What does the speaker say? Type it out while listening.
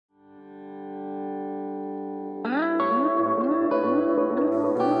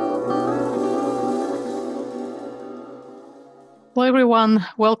Hello, everyone.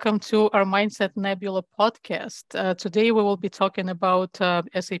 Welcome to our Mindset Nebula podcast. Today, we will be talking about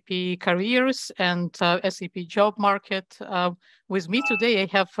SAP Careers and SAP job market. With me today, I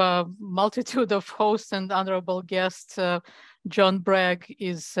have a multitude of hosts and honorable guests. John Bragg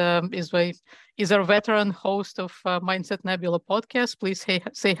is our veteran host of Mindset Nebula podcast. Please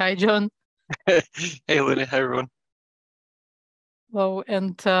say hi, John. Hey, Lynn. Hi, everyone. Hello,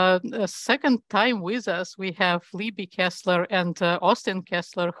 and a second time with us, we have Libby Kessler and Austin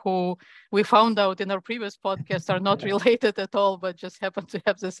Kessler, who we found out in our previous podcast are not related at all, but just happen to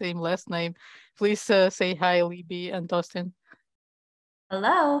have the same last name. Please say hi, Libby and Austin.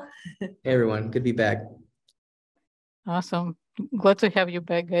 Hello. Hey, everyone. Good to be back. Awesome. Glad to have you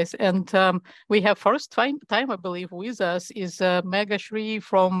back, guys. And we have first time, I believe, with us is Megha Sri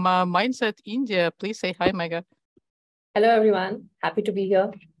from Mindset India. Please say hi, Megha. Hello, everyone. Happy to be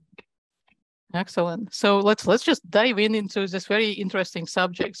here. Excellent. So let's just dive into this very interesting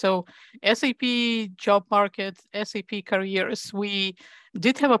subject. So SAP job market, SAP careers. We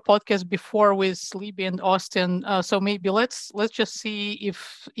did have a podcast before with Libby and Austin. So maybe let's just see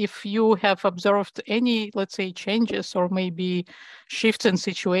if you have observed any, let's say, changes or maybe shifts in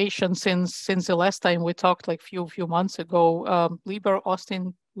situation since the last time we talked, like few months ago. Libby or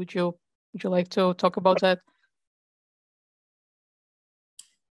Austin, would you like to talk about that?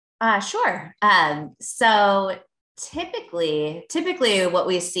 Sure. So typically what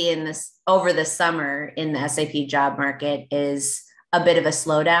we see in this over the summer in the SAP job market is a bit of a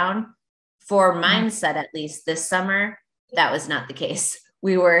slowdown. For Mindset, at least this summer, that was not the case.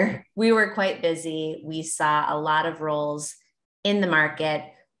 We were quite busy. We saw a lot of roles in the market.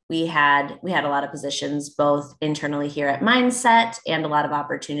 We had a lot of positions both internally here at Mindset and a lot of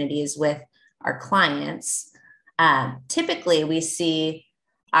opportunities with our clients. Typically, we see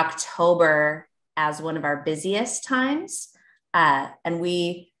October as one of our busiest times. And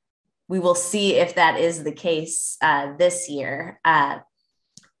we will see if that is the case this year.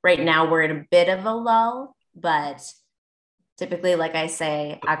 Right now, we're in a bit of a lull, but typically, like I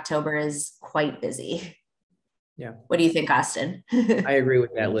say, October is quite busy. Yeah. What do you think, Austin? I agree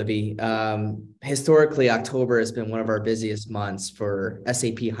with that, Libby. Historically, October has been one of our busiest months for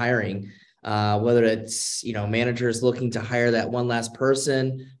SAP hiring. Whether it's, managers looking to hire that one last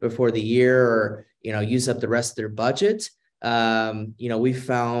person before the year or, use up the rest of their budget. We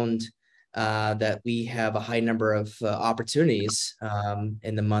found that we have a high number of opportunities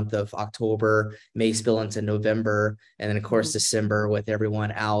in the month of October, may spill into November, and then of course December with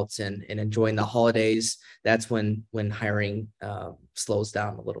everyone out and enjoying the holidays. That's when hiring slows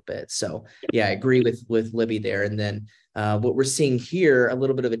down a little bit. So yeah, I agree with Libby there. And then what we're seeing here, a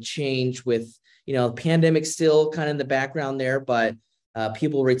little bit of a change with, pandemic still kind of in the background there, but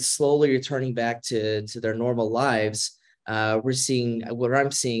people slowly returning back to their normal lives. What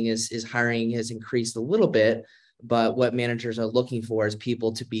I'm seeing is hiring has increased a little bit, but what managers are looking for is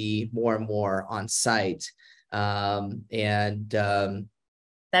people to be more and more on site.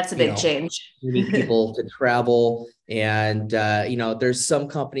 That's a big change. We need people to travel. And, there's some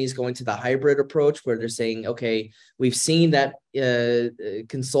companies going to the hybrid approach where they're saying, okay, we've seen that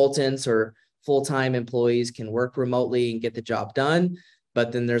consultants or full-time employees can work remotely and get the job done.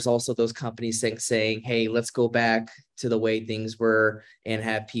 But then there's also those companies saying, hey, let's go back to the way things were and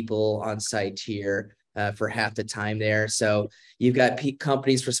have people on site here for half the time there. So you've got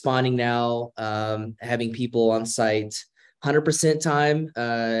companies responding now, having people on site 100% time,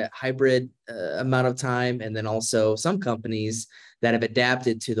 hybrid amount of time. And then also some companies that have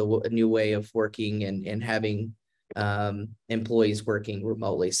adapted to the new way of working and having employees working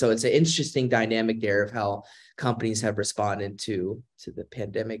remotely. So it's an interesting dynamic there of how companies have responded to the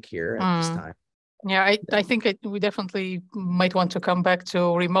pandemic here at this time. Yeah, I think we definitely might want to come back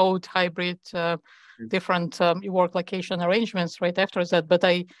to remote, hybrid, different work location arrangements right after that. But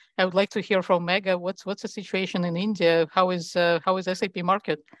I would like to hear from Megha. What's the situation in India? How is SAP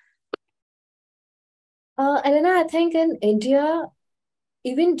market? Elena, I think in India,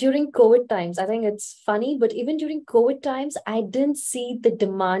 even during COVID times, I think it's funny, but even during COVID times, I didn't see the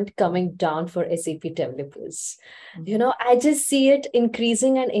demand coming down for SAP developers. I just see it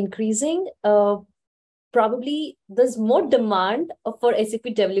increasing and increasing. Probably there's more demand for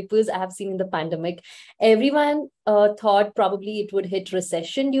SAP developers I have seen in the pandemic. Everyone thought probably it would hit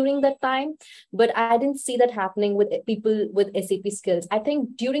recession during that time, but I didn't see that happening with people with SAP skills. I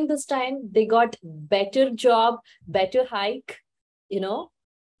think during this time, they got better job, better hike,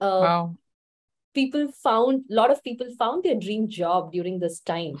 Wow. A lot of people found their dream job during this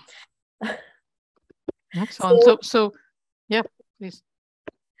time. Excellent. So yeah, please.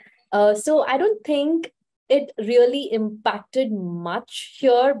 So I don't think it really impacted much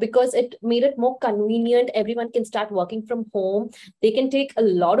here because it made it more convenient. Everyone can start working from home. They can take a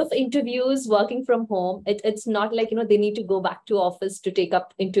lot of interviews working from home. It's not like, they need to go back to office to take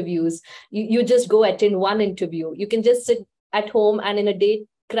up interviews. You just go attend one interview. You can just sit at home and in a day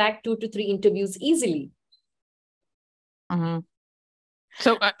crack 2 to 3 interviews easily. Mm-hmm.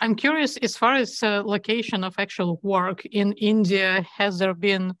 So I'm curious, as far as location of actual work in India, has there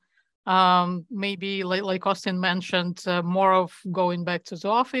been maybe like Austin mentioned, more of going back to the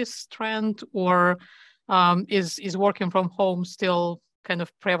office trend, or is working from home still kind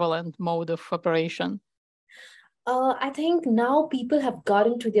of prevalent mode of operation? I think now people have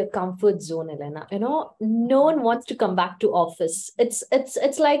gotten to their comfort zone, Elena. No one wants to come back to office.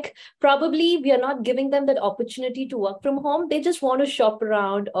 It's like probably we are not giving them that opportunity to work from home. They just want to shop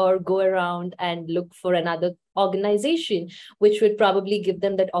around or go around and look for another organization, which would probably give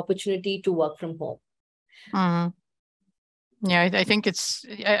them that opportunity to work from home. Mm. Yeah, I think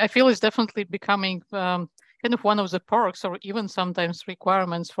I feel it's definitely becoming kind of one of the perks, or even sometimes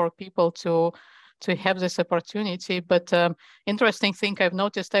requirements for people to have this opportunity. But interesting thing I've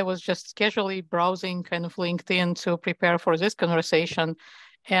noticed, I was just casually browsing kind of LinkedIn to prepare for this conversation,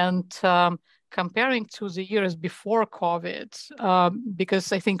 and comparing to the years before COVID,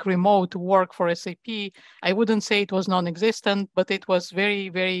 because I think remote work for SAP, I wouldn't say it was non-existent, but it was very,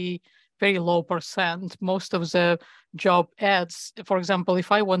 very, very low percent. Most of the job ads, for example,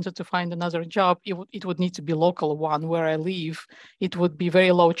 if I wanted to find another job, it would need to be local one where I live. It would be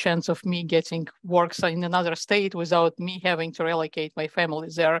very low chance of me getting work in another state without me having to relocate my family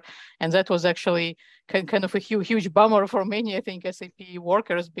there. And that was actually kind of a huge bummer for many, I think, SAP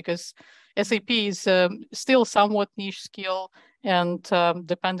workers, because SAP is still somewhat niche skill. And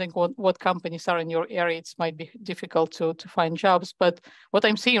depending on what companies are in your area, it might be difficult to find jobs. But what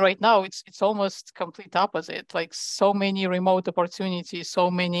I'm seeing right now, it's almost complete opposite. Like so many remote opportunities, so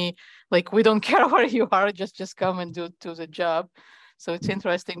many, like we don't care where you are, just come and do the job. So it's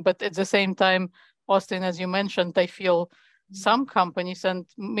interesting. But at the same time, Austin, as you mentioned, I feel some companies, and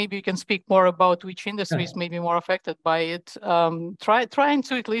maybe you can speak more about which industries may be more affected by it, trying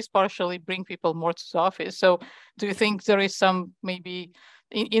to at least partially bring people more to the office. So do you think there is some maybe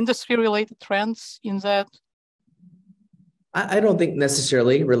industry-related trends in that? I don't think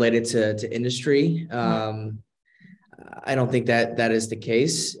necessarily related to industry. I don't think that is the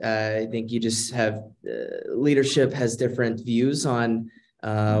case. I think you just have leadership has different views on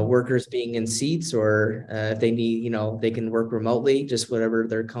workers being in seats, or if they need, they can work remotely, just whatever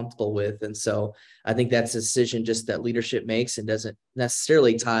they're comfortable with. And so I think that's a decision just that leadership makes and doesn't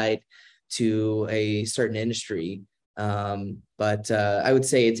necessarily tied to a certain industry. But I would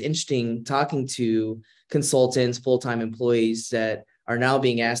say it's interesting talking to consultants, full-time employees that are now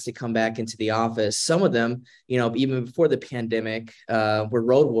being asked to come back into the office. Some of them, even before the pandemic, were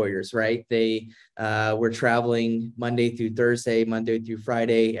road warriors, right? They were traveling Monday through Thursday, Monday through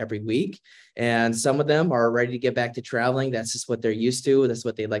Friday every week. And some of them are ready to get back to traveling. That's just what they're used to. That's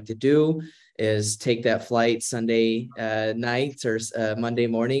what they like to do, is take that flight Sunday night or Monday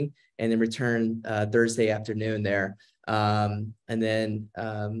morning and then return Thursday afternoon there. And then,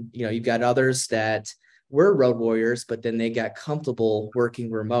 you've got others that were road warriors, but then they got comfortable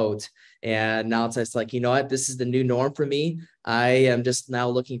working remote. And now it's just like, what, this is the new norm for me. I am just now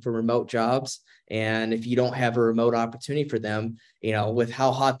looking for remote jobs. And if you don't have a remote opportunity for them, with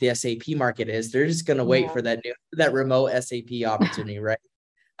how hot the SAP market is, they're just going to wait for that remote SAP opportunity, right?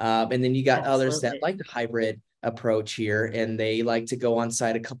 And then you got others that like the hybrid approach here, and they like to go on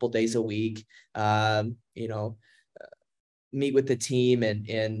site a couple days a week, meet with the team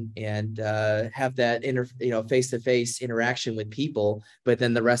and have that face-to-face interaction with people, but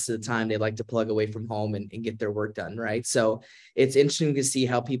then the rest of the time they like to plug away from home and get their work done, right? So it's interesting to see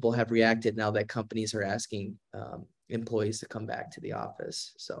how people have reacted now that companies are asking employees to come back to the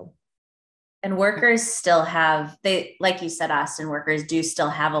office. So, and workers still have, like you said, Austin, workers do still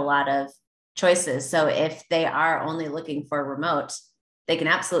have a lot of choices. So if they are only looking for remote, they can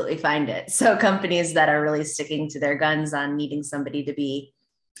absolutely find it. So companies that are really sticking to their guns on needing somebody to be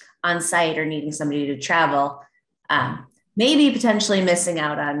on site or needing somebody to travel, maybe potentially missing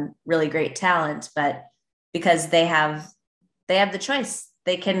out on really great talent, but because they have the choice,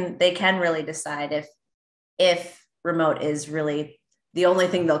 they can really decide if remote is really the only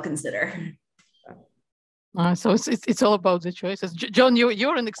thing they'll consider. So it's all about the choices. John,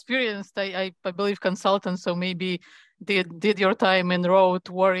 you're an experienced, I believe, consultant. So maybe did your time in road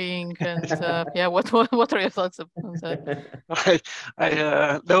worrying, and what are your thoughts on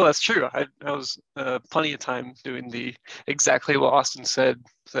that? No, that's true. I was plenty of time doing exactly what Austin said,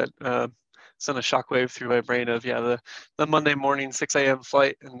 that sent a shockwave through my brain of the Monday morning 6 a.m.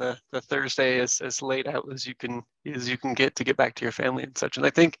 flight and the Thursday as late out as you can get to get back to your family and such. And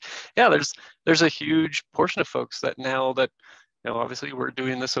I think there's a huge portion of folks that now that obviously we're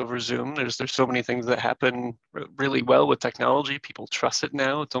doing this over Zoom. There's so many things that happen really well with technology. People trust it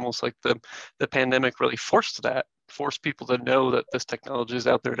now. It's almost like the pandemic really forced people to know that this technology is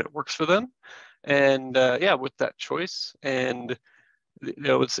out there and it works for them. And with that choice, and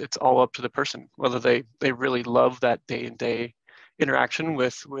it's all up to the person whether they really love that day-to-day interaction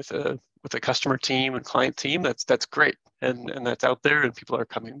with a customer team and client team. That's great, and that's out there, and people are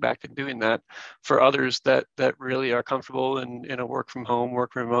coming back and doing that. For others that really are comfortable in a work from home,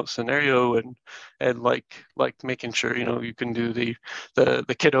 work remote scenario, and like making sure you can do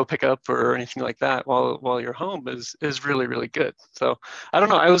the kiddo pickup or anything like that while you're home is really, really good. So I don't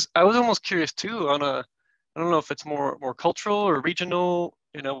know. I was almost curious too I don't know if it's more cultural or regional.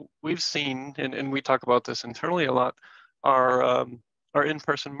 We've seen, and we talk about this internally a lot, our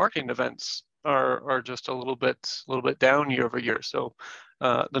in-person marketing events are just a little bit down year over year. So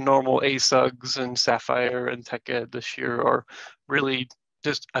the normal ASUGs and Sapphire and Tech Ed this year are really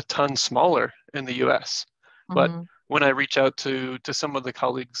just a ton smaller in the US. Mm-hmm. But when I reach out to some of the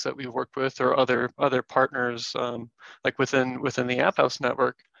colleagues that we've worked with or other partners, like within the App House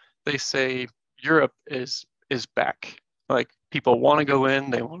network, they say Europe is back. Like people want to go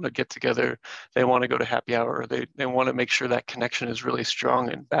in, they want to get together, they want to go to happy hour, they want to make sure that connection is really strong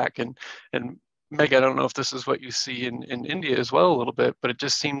and back. And Meg, I don't know if this is what you see in India as well a little bit, but it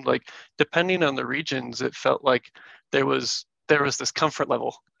just seemed like depending on the regions, it felt like there was this comfort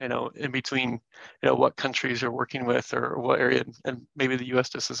level, in between, what countries you're working with or what area, and maybe the US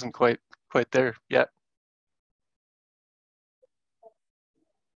just isn't quite there yet.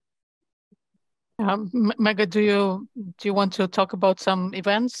 Megha, do you want to talk about some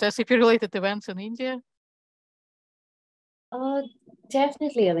events, SAP related events in India?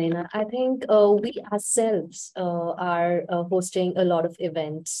 Definitely, Jelena. I think we ourselves are hosting a lot of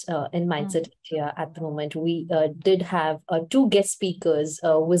events in Mindset India at the moment. We did have 2 guest speakers,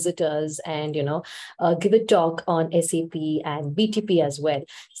 visitors, and give a talk on SAP and BTP as well.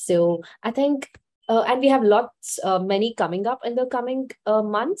 So I think. And we have many coming up in the coming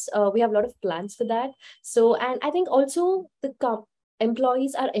months. We have a lot of plans for that. So, and I think also the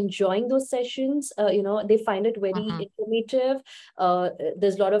employees are enjoying those sessions. They find it very informative.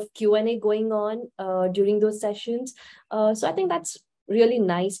 There's a lot of Q&A going on during those sessions. So I think that's really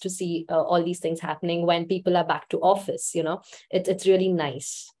nice to see all these things happening when people are back to office. It's really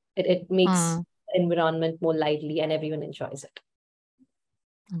nice. It makes the environment more lively and everyone enjoys it.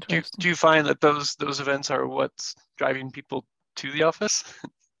 Do you find that those events are what's driving people to the office?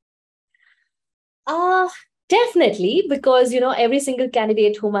 Definitely, because every single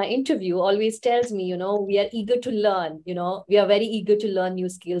candidate whom I interview always tells me, we are eager to learn, we are very eager to learn new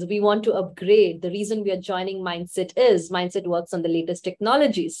skills. We want to upgrade. The reason we are joining Mindset works on the latest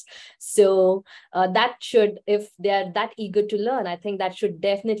technologies. So that should, if they are that eager to learn, I think that should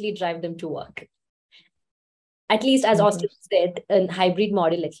definitely drive them to work. At least, as Austin said, in hybrid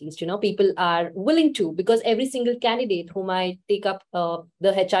model, at least, people are willing to, because every single candidate whom I take up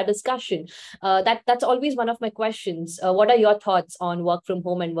the HR discussion, that's always one of my questions. What are your thoughts on work from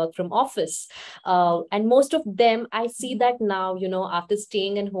home and work from office? And most of them, I see that now, after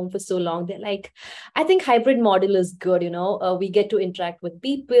staying at home for so long, they're like, I think hybrid model is good. We get to interact with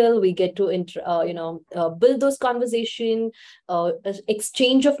people, we get to, build those conversation,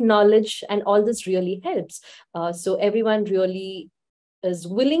 exchange of knowledge, and all this really helps. So everyone really is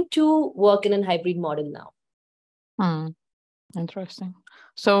willing to work in a hybrid model now. Interesting.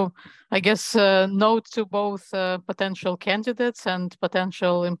 So I guess note to both potential candidates and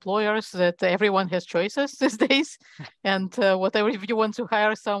potential employers that everyone has choices these days, and whatever, if you want to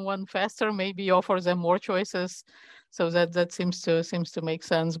hire someone faster, maybe offer them more choices. So that seems to make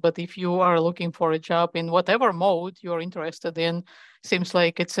sense. But if you are looking for a job in whatever mode you're interested in, seems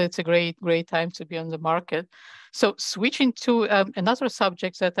like it's a great time to be on the market. So switching to another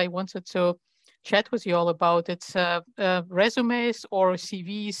subject that I wanted to chat with you all about, it's resumes or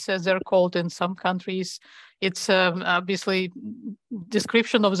CVs, as they're called in some countries. It's obviously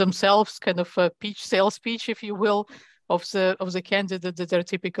description of themselves, kind of a sales pitch, if you will, of the candidate that they're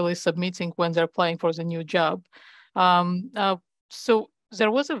typically submitting when they're applying for the new job. So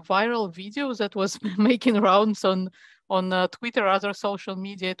there was a viral video that was making rounds on Twitter, other social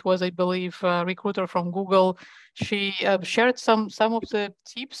media. It was, I believe, a recruiter from Google. She shared some of the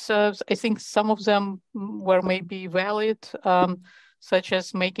tips. I think some of them were maybe valid, such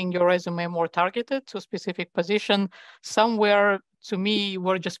as making your resume more targeted to a specific position. Some were to me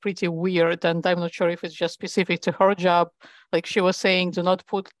were just pretty weird. And I'm not sure if it's just specific to her job. Like she was saying, do not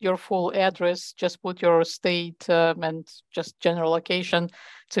put your full address, just put your state and just general location.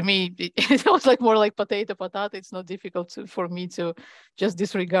 To me, it was like more like potato. It's not difficult for me to just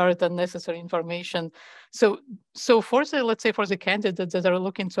disregard unnecessary information. So for the, let's say for the candidates that are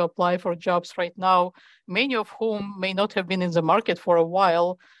looking to apply for jobs right now, many of whom may not have been in the market for a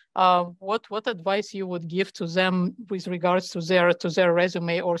while, what advice you would give to them with regards to their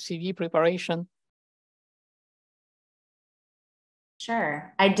resume or CV preparation?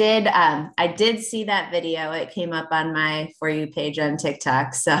 Sure. I did see that video. It came up on my For You page on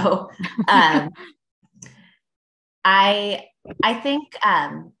TikTok. So I think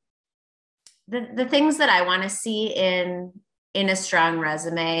the things that I want to see in a strong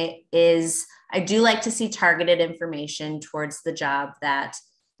resume is I do like to see targeted information towards the job that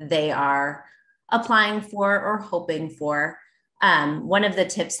they are applying for or hoping for. One of the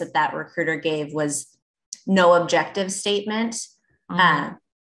tips that recruiter gave was no objective statement. I'm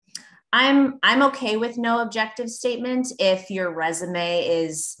okay with no objective statement if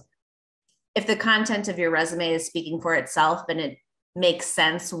if the content of your resume is speaking for itself and it makes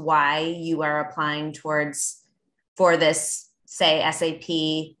sense why you are applying for this, say, SAP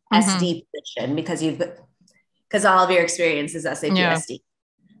SD position, because all of your experience is SAP SD.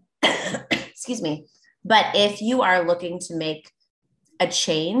 Excuse me. But if you are looking to make a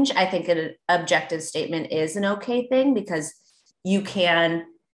change, I think an objective statement is an okay thing, because you can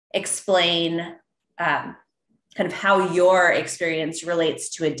explain kind of how your experience relates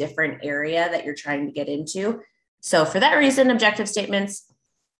to a different area that you're trying to get into. So for that reason, objective statements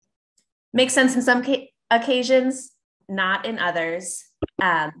make sense in some occasions, not in others.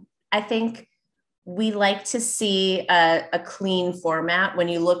 I think we like to see a clean format when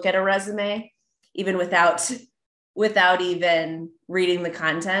you look at a resume, even without even reading the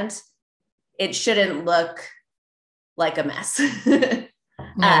content. It shouldn't look like a mess.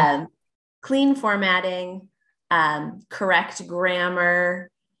 Clean formatting, correct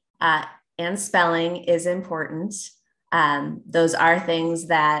grammar, and spelling is important. Those are things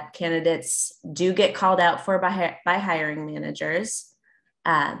that candidates do get called out for by hiring managers.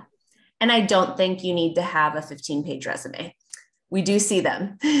 And I don't think you need to have a 15-page resume. We do see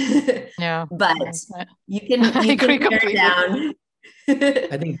them. But you can pare down.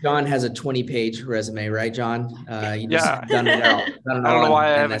 I think John has a 20-page resume, right, John? You just done it all. I don't know why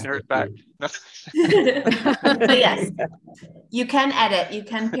I haven't heard back. But yes, you can edit, you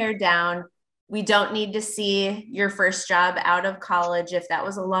can pare down. We don't need to see your first job out of college if that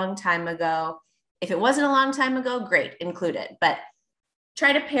was a long time ago. If it wasn't a long time ago, great, include it. But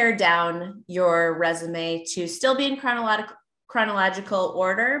try to pare down your resume to still be in chronological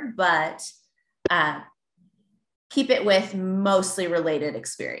order, but keep it with mostly related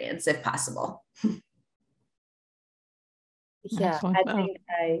experience if possible. Yeah, I think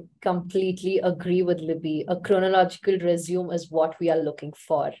I completely agree with Libby. A chronological resume is what we are looking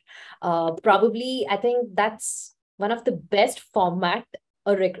for. Probably, I think that's one of the best format,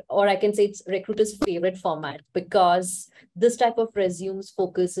 or I can say it's recruiter's favorite format, because this type of resumes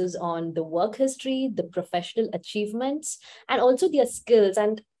focuses on the work history, the professional achievements, and also their skills.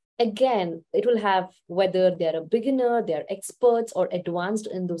 And again, it will have whether they're a beginner, they're experts, or advanced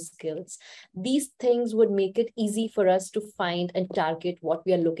in those skills. These things would make it easy for us to find and target what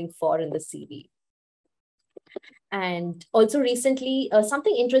we are looking for in the CV. And also recently,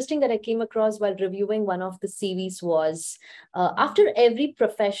 something interesting that I came across while reviewing one of the CVs was, after every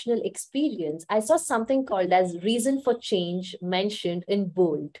professional experience, I saw something called as reason for change mentioned in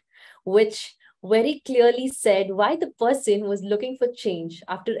bold, which very clearly said why the person was looking for change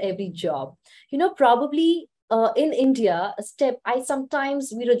after every job. Probably in India,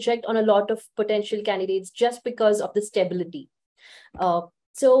 we reject on a lot of potential candidates just because of the stability.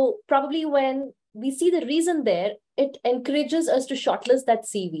 So probably when we see the reason there, it encourages us to shortlist that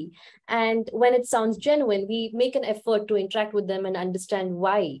CV. And when it sounds genuine, we make an effort to interact with them and understand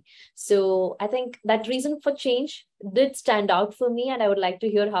why. So I think that reason for change did stand out for me. And I would like to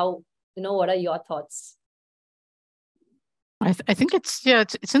hear how, what are your thoughts? I think it's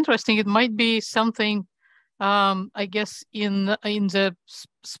interesting. It might be something, I guess, in the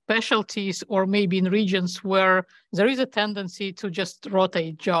specialties or maybe in regions where there is a tendency to just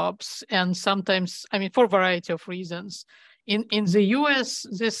rotate jobs, and sometimes, for a variety of reasons. In the US,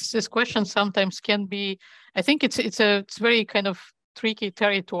 this question sometimes can be, I think it's very kind of tricky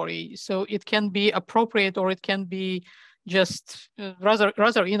territory. So it can be appropriate or it can be just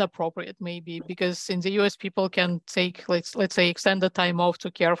rather inappropriate, maybe, because in the US people can take, let's say, extended time off to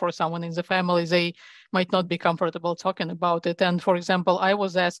care for someone in the family. They might not be comfortable talking about it. And for example, I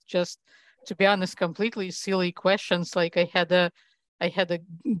was asked, just to be honest, completely silly questions. Like I had a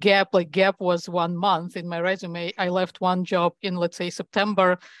gap, like gap was 1 month in my resume. I left one job in, let's say,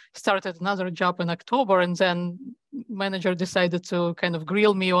 September, started another job in October, and then manager decided to kind of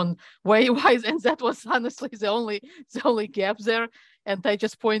grill me on why, and that was honestly the only gap there. And I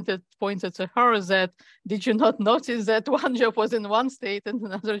just pointed to her that, did you not notice that one job was in one state and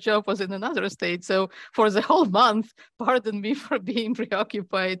another job was in another state? So for the whole month, pardon me for being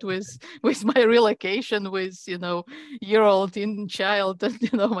preoccupied with my relocation, with, year-old child,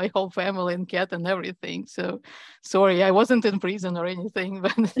 and, my whole family and cat and everything. So sorry, I wasn't in prison or anything,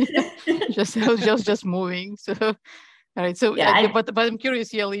 but I was just moving. So all right. So Yeah, but I'm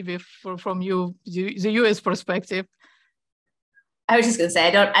curious, yeah, Libby, from you, the US perspective. I was just going to say,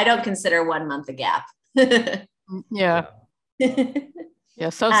 I don't consider 1 month a gap. Yeah. Yeah.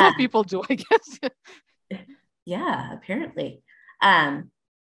 So some people do, I guess. Yeah, apparently.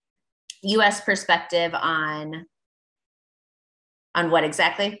 US perspective on what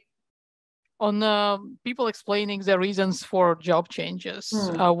exactly? On people explaining the reasons for job changes.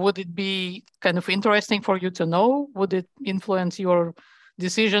 Would it be kind of interesting for you to know? Would it influence your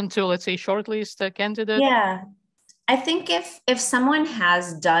decision to, let's say, shortlist a candidate? Yeah. I think if someone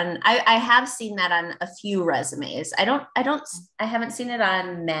has done, I have seen that on a few resumes. I haven't seen it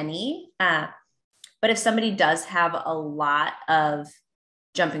on many, but if somebody does have a lot of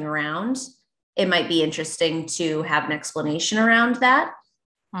jumping around, it might be interesting to have an explanation around that.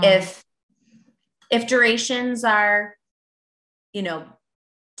 If durations are,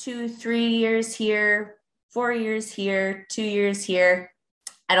 2-3 years here, 4 years here, 2 years here,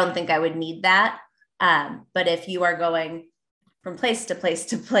 I don't think I would need that. But if you are going from place to place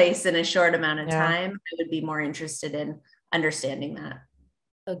to place in a short amount of time, I would be more interested in understanding that.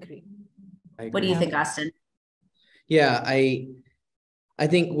 Agree. What do you think, Austin? Yeah, I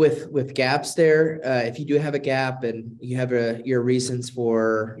think with gaps there, if you do have a gap and you have your reasons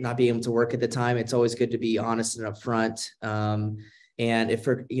for not being able to work at the time, it's always good to be honest and upfront. And if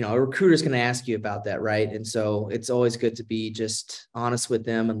a recruiter's going to ask you about that, right? And so it's always good to be just honest with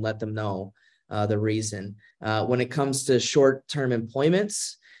them and let them know the reason. When it comes to short-term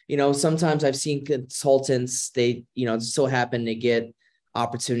employments, sometimes I've seen consultants, they, so happen to get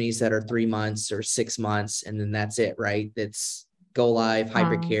opportunities that are 3 months or 6 months, and then that's it, right? That's go live,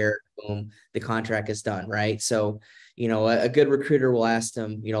 hybrid care, boom, the contract is done, right? So, a good recruiter will ask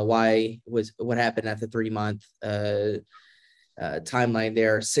them, what happened at the 3-month timeline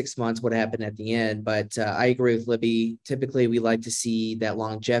there, 6 months, what happened at the end. But I agree with Libby. Typically, we like to see that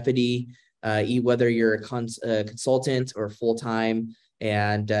longevity, whether you're a consultant or full-time.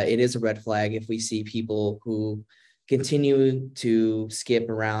 And it is a red flag if we see people who continue to skip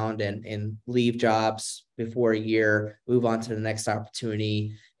around and leave jobs before a year, move on to the next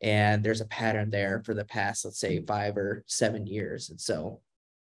opportunity. And there's a pattern there for the past, let's say, 5 or 7 years. And so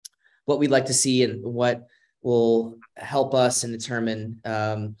what we'd like to see and what will help us and determine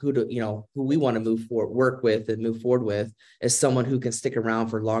who we want to work with and move forward with is someone who can stick around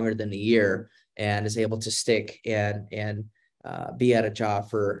for longer than a year and is able to stick and be at a job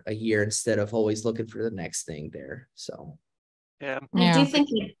for a year instead of always looking for the next thing there. So, yeah.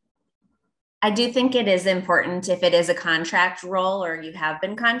 I do think it is important, if it is a contract role or you have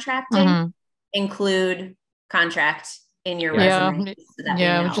been contracting, include contract in your resume.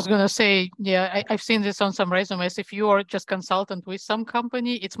 I was just going to say, I've seen this on some resumes. If you are just consultant with some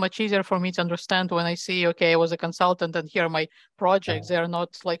company, it's much easier for me to understand when I see, okay, I was a consultant and here are my projects. They are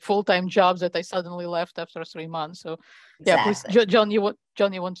not like full-time jobs that I suddenly left after 3 months. So please, John, you want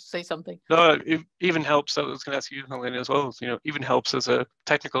to say something? No, it even helps. I was going to ask you, Jelena, as well. Even helps as a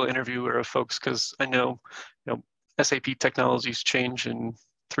technical interviewer of folks, because I know, SAP technologies change in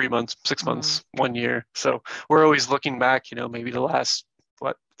 3 months, 6 months, 1 year. So we're always looking back, maybe the last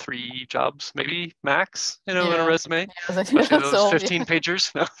 3 jobs, maybe max, in a resume, especially those 15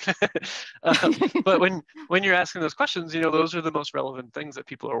 pagers. But when you're asking those questions, those are the most relevant things that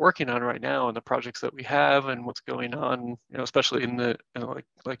people are working on right now, and the projects that we have and what's going on, especially in the,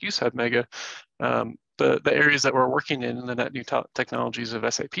 like you said, Megha, the areas that we're working in the net new technologies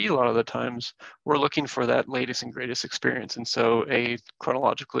of SAP, a lot of the times we're looking for that latest and greatest experience. And so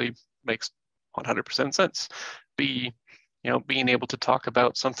chronologically makes 100% sense. B, being able to talk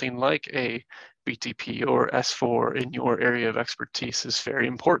about something like a BTP or S4 in your area of expertise is very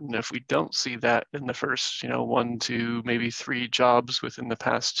important. If we don't see that in the first, 1 to maybe 3 jobs within the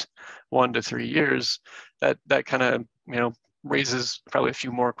past 1 to 3 years, that kind of, raises probably a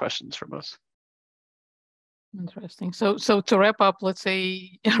few more questions from us. Interesting. So to wrap up, let's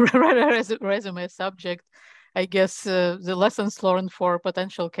say resume subject, I guess the lessons learned for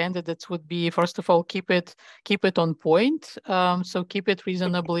potential candidates would be, first of all, keep it on point. So keep it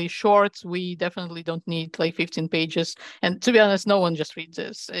reasonably short. We definitely don't need like 15 pages. And to be honest, no one just reads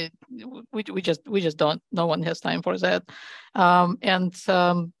this. We just don't. No one has time for that.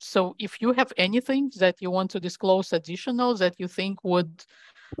 So if you have anything that you want to disclose additional that you think would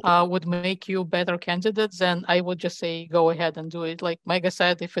make you better candidates, then I would just say go ahead and do it. Like Megha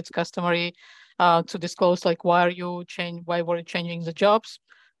said, if it's customary to disclose like why were you changing the jobs,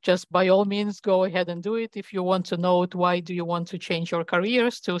 just by all means go ahead and do it. If you want to note why do you want to change your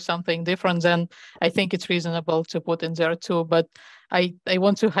careers to something different, then I think it's reasonable to put in there too. But I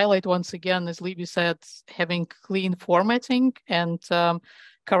want to highlight once again, as Libby said, having clean formatting and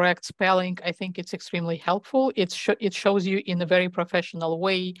correct spelling, I think it's extremely helpful. It shows you in a very professional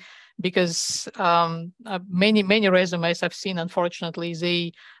way, because many resumes I've seen, unfortunately,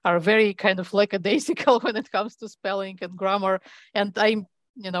 they are very kind of lackadaisical when it comes to spelling and grammar. And I'm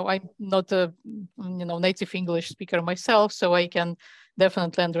not a native English speaker myself, so I can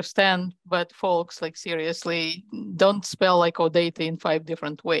definitely understand. But folks, like seriously, don't spell like Odata in 5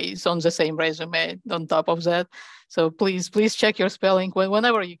 different ways on the same resume on top of that. So please check your spelling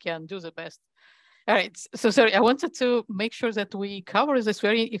whenever you can. Do the best. All right. So sorry, I wanted to make sure that we cover this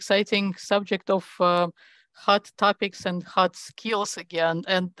very exciting subject of hot topics and hot skills again.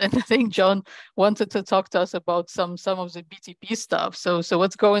 And I think John wanted to talk to us about some of the BTP stuff. So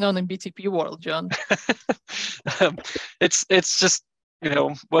what's going on in BTP world, John? It's just,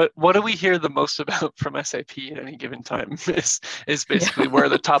 what do we hear the most about from SAP at any given time is basically where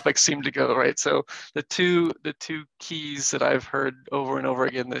the topics seem to go, right? So the two keys that I've heard over and over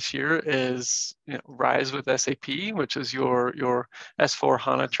again this year is Rise with SAP, which is your S4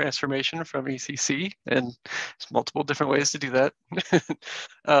 HANA transformation from ECC, and there's multiple different ways to do that.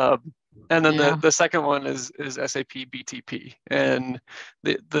 And then the second one is SAP BTP, and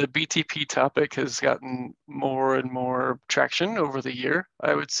the BTP topic has gotten more and more traction over the year,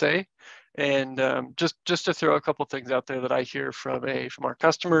 I would say. And just to throw a couple things out there that I hear from our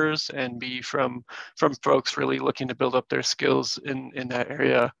customers and B from folks really looking to build up their skills in that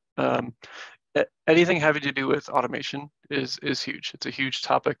area. Anything having to do with automation is huge. It's a huge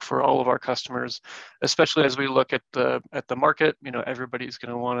topic for all of our customers, especially as we look at the market. Everybody's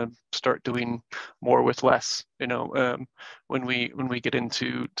going to want to start doing more with less. When we get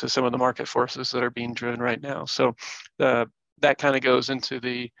into some of the market forces that are being driven right now. So that kind of goes into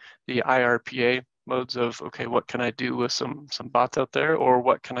the IRPA modes of, okay, what can I do with some bots out there, or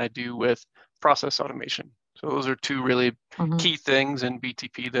what can I do with process automation? So those are two really key things in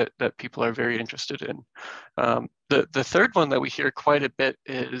BTP that people are very interested in. The third one that we hear quite a bit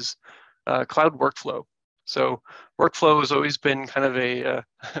is cloud workflow. So workflow has always been kind of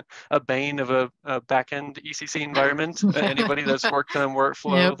a bane of a back-end ECC environment. Anybody that's worked on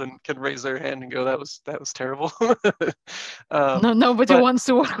workflow then can raise their hand and go, that was terrible. Nobody wants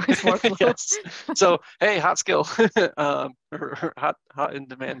to work with workflow. Yes. So hey, hot skill, or hot in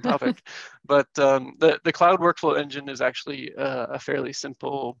demand topic. But the cloud workflow engine is actually a fairly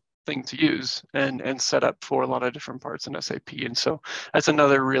simple thing to use and set up for a lot of different parts in SAP. And so that's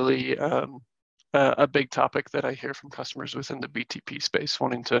another really a big topic that I hear from customers within the BTP space,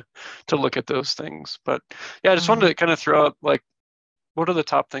 wanting to look at those things. But yeah, I just wanted to kind of throw up, like, what are the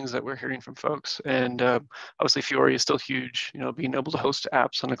top things that we're hearing from folks? And obviously Fiori is still huge, being able to host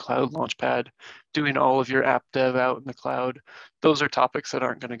apps on a cloud launchpad, doing all of your app dev out in the cloud. Those are topics that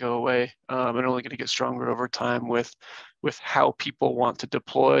aren't going to go away and only going to get stronger over time with how people want to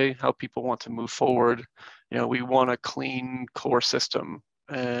deploy, how people want to move forward. We want a clean core system,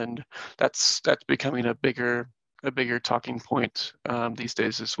 and that's becoming a bigger talking point these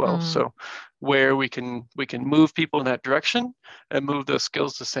days as well. So where we can move people in that direction and move those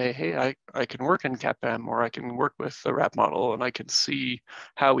skills to say, hey, I can work in CAPM, or I can work with the RAP model, and I can see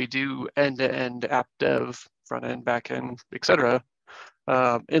how we do end-to-end app dev, front end, back end, etc.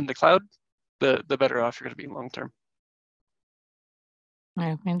 In the cloud, the better off you're going to be long term.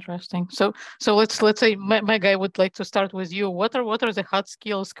 Yeah, interesting. So let's say, Megha, I would like to start with you. What are the hot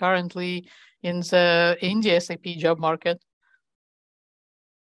skills currently in the SAP job market?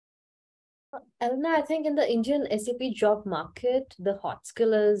 Elena, I think in the Indian SAP job market, the hot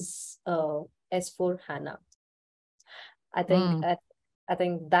skill is S4 HANA. I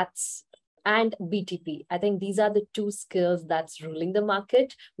think that's, and BTP. I think these are the two skills that's ruling the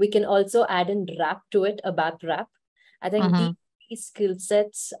market. We can also add in RAP to it, ABAP RAP. I think these these skill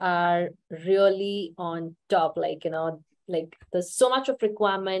sets are really on top. Like there's so much of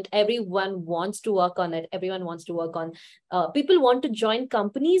requirement. Everyone wants to work on it. Everyone wants to work on, people want to join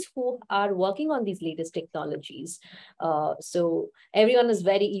companies who are working on these latest technologies. So everyone is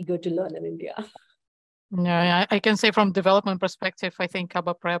very eager to learn in India. Yeah, I can say from development perspective, I think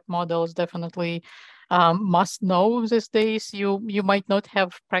ABBA prep model is definitely must know these days. You might not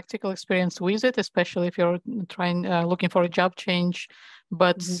have practical experience with it, especially if you're looking for a job change.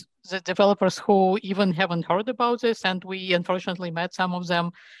 But the developers who even haven't heard about this, and we unfortunately met some of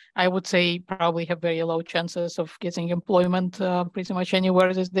them, I would say probably have very low chances of getting employment pretty much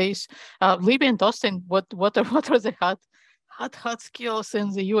anywhere these days. Libby and Austin, what are the hot skills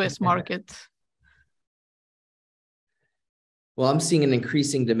in the US market? Well, I'm seeing an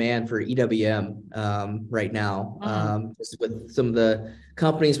increasing demand for EWM right now. Just with some of the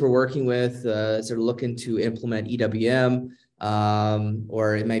companies we're working with, as they're looking to implement EWM,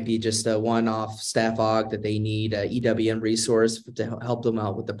 or it might be just a one-off staff aug that they need an EWM resource to help them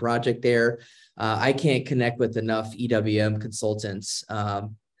out with the project there. I can't connect with enough EWM consultants.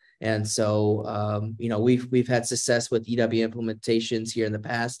 And so, we've had success with EWM implementations here in the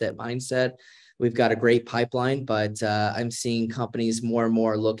past at Mindset. We've got a great pipeline, but I'm seeing companies more and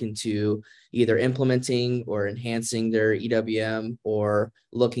more looking to either implementing or enhancing their EWM or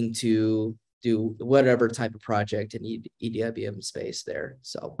looking to do whatever type of project in EWM space there.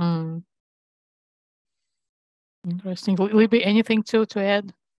 So interesting. Libby, anything to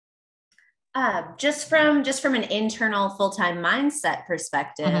add? Just from an internal full-time mindset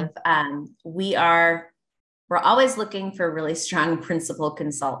perspective, we're always looking for really strong principal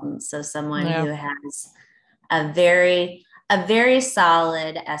consultants. So someone who has a very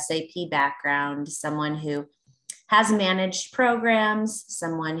solid SAP background, someone who has managed programs,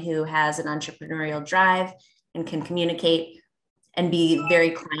 someone who has an entrepreneurial drive and can communicate and be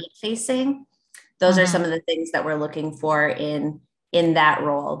very client facing. Those are some of the things that we're looking for in that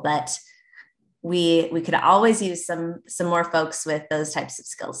role. But we could always use some more folks with those types of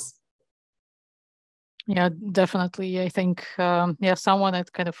skills. Yeah, definitely. I think, someone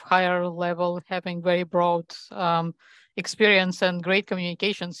at kind of higher level, having very broad experience and great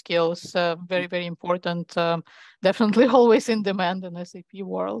communication skills, very, very important. Definitely always in demand in SAP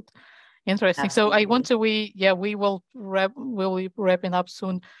world. Interesting. Absolutely. So I want to, we'll be wrapping up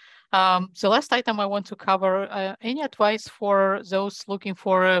soon. The last item I want to cover, any advice for those looking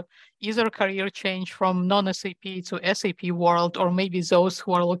for either career change from non-SAP to SAP world, or maybe those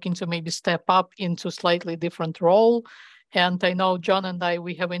who are looking to maybe step up into slightly different role? And I know John and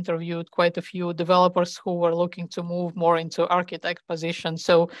we have interviewed quite a few developers who were looking to move more into architect position.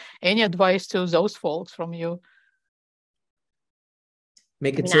 So any advice to those folks from you?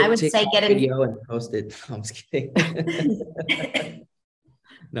 Make a video and post it. I'm just kidding.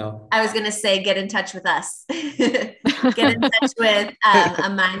 No. I was going to say, get in touch with us. Get in touch with a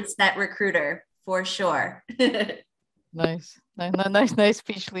Mindset recruiter for sure. Nice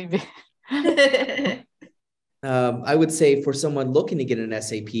speech, Libby. I would say for someone looking to get an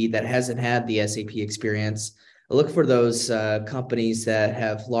SAP that hasn't had the SAP experience, look for those companies that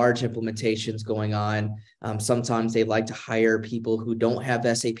have large implementations going on. Sometimes they like to hire people who don't have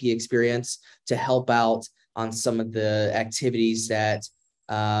SAP experience to help out on some of the activities that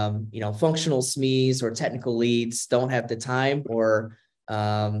functional SMEs or technical leads don't have the time or,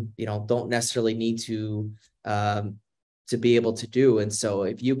 don't necessarily need to be able to do. And so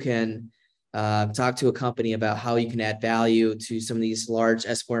if you can talk to a company about how you can add value to some of these large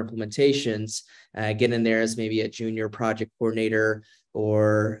S4 implementations, get in there as maybe a junior project coordinator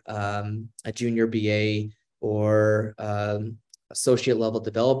or a junior BA or associate level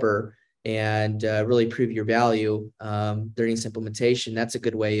developer, and really prove your value during this implementation, that's a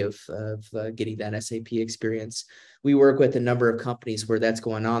good way of getting that SAP experience. We work with a number of companies where that's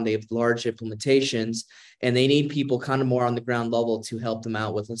going on. They have large implementations and they need people kind of more on the ground level to help them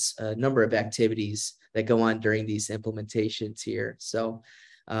out with a number of activities that go on during these implementations here. So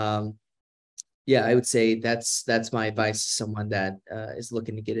I would say that's my advice to someone that is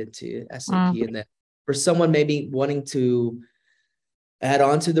looking to get into SAP. And that for someone maybe wanting to add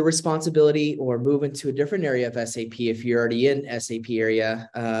on to the responsibility or move into a different area of SAP. If you're already in SAP area,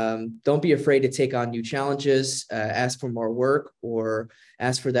 don't be afraid to take on new challenges, ask for more work, or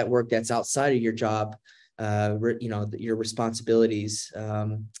ask for that work that's outside of your job, your responsibilities,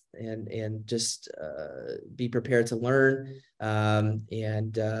 and just be prepared to learn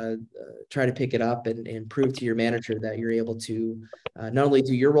and try to pick it up and prove to your manager that you're able to not only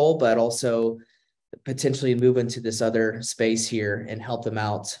do your role, but also potentially move into this other space here and help them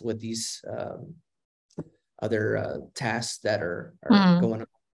out with these other tasks that are going on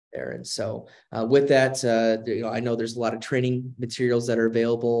there. And so with that, I know there's a lot of training materials that are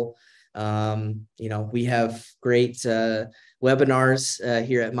available. We have great webinars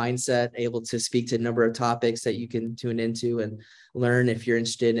here at Mindset, able to speak to a number of topics that you can tune into and learn if you're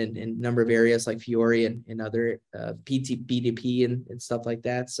interested in a number of areas like Fiori and other BTP and stuff like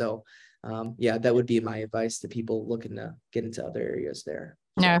that. So that would be my advice to people looking to get into other areas there.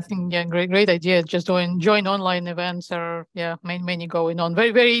 Yeah, I think great idea. Just join online events, or many going on.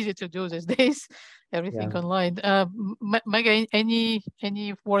 Very, very easy to do these days. Everything online. Megha,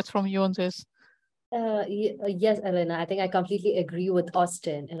 any words from you on this? Yes, Jelena, I think I completely agree with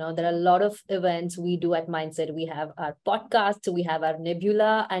Austin. There are a lot of events we do at Mindset. We have our podcast, we have our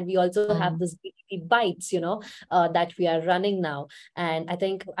Nebula, and we also have this BTP Bites, that we are running now. And I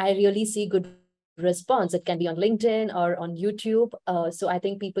think I really see good response. It can be on LinkedIn or on YouTube. So I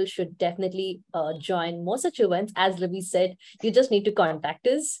think people should definitely join more such events. As Libby said, you just need to contact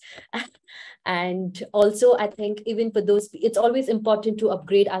us. And also, I think even for those, it's always important to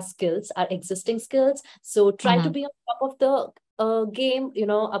upgrade our skills, our existing skills. So try to be on top of the game,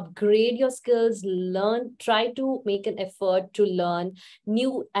 upgrade your skills, try to make an effort to learn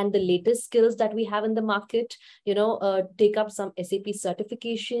new and the latest skills that we have in the market, take up some SAP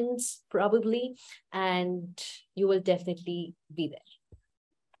certifications probably, and you will definitely be there.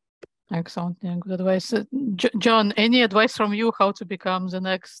 Excellent. Yeah, good advice. John, any advice from you how to become the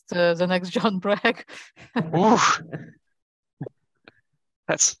next John Bragg?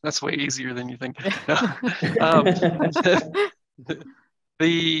 That's way easier than you think.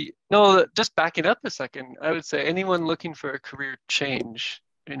 Just backing up a second, I would say anyone looking for a career change,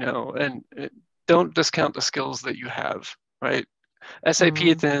 and don't discount the skills that you have, right? SAP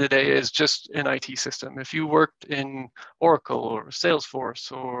at the end of the day is just an IT system. If you worked in Oracle or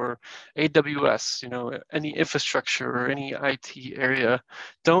Salesforce or AWS, any infrastructure or any IT area,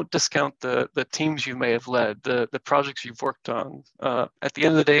 don't discount the teams you may have led, the projects you've worked on. At the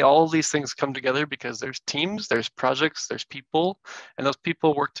end of the day, all of these things come together because there's teams, there's projects, there's people, and those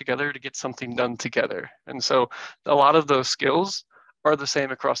people work together to get something done together. And so a lot of those skills are the same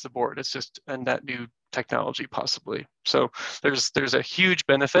across the board. It's just a net new technology possibly. So there's a huge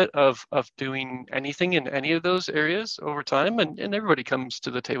benefit of doing anything in any of those areas over time, and everybody comes to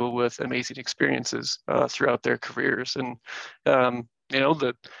the table with amazing experiences throughout their careers. And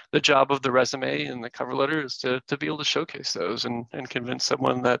the job of the resume and the cover letter is to be able to showcase those and convince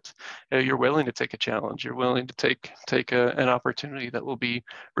someone that you're willing to take a challenge, you're willing to take an opportunity that will be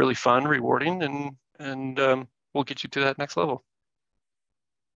really fun, rewarding, and will get you to that next level.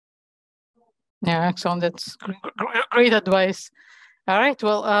 Yeah, excellent. That's great advice. All right.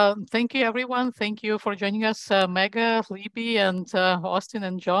 Well, thank you, everyone. Thank you for joining us, Megha, Libby, and Austin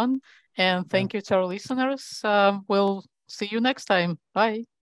and John. And thank you to our listeners. We'll see you next time. Bye.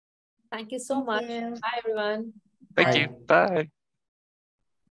 Thank you so much. Bye, everyone. Thank you. Bye.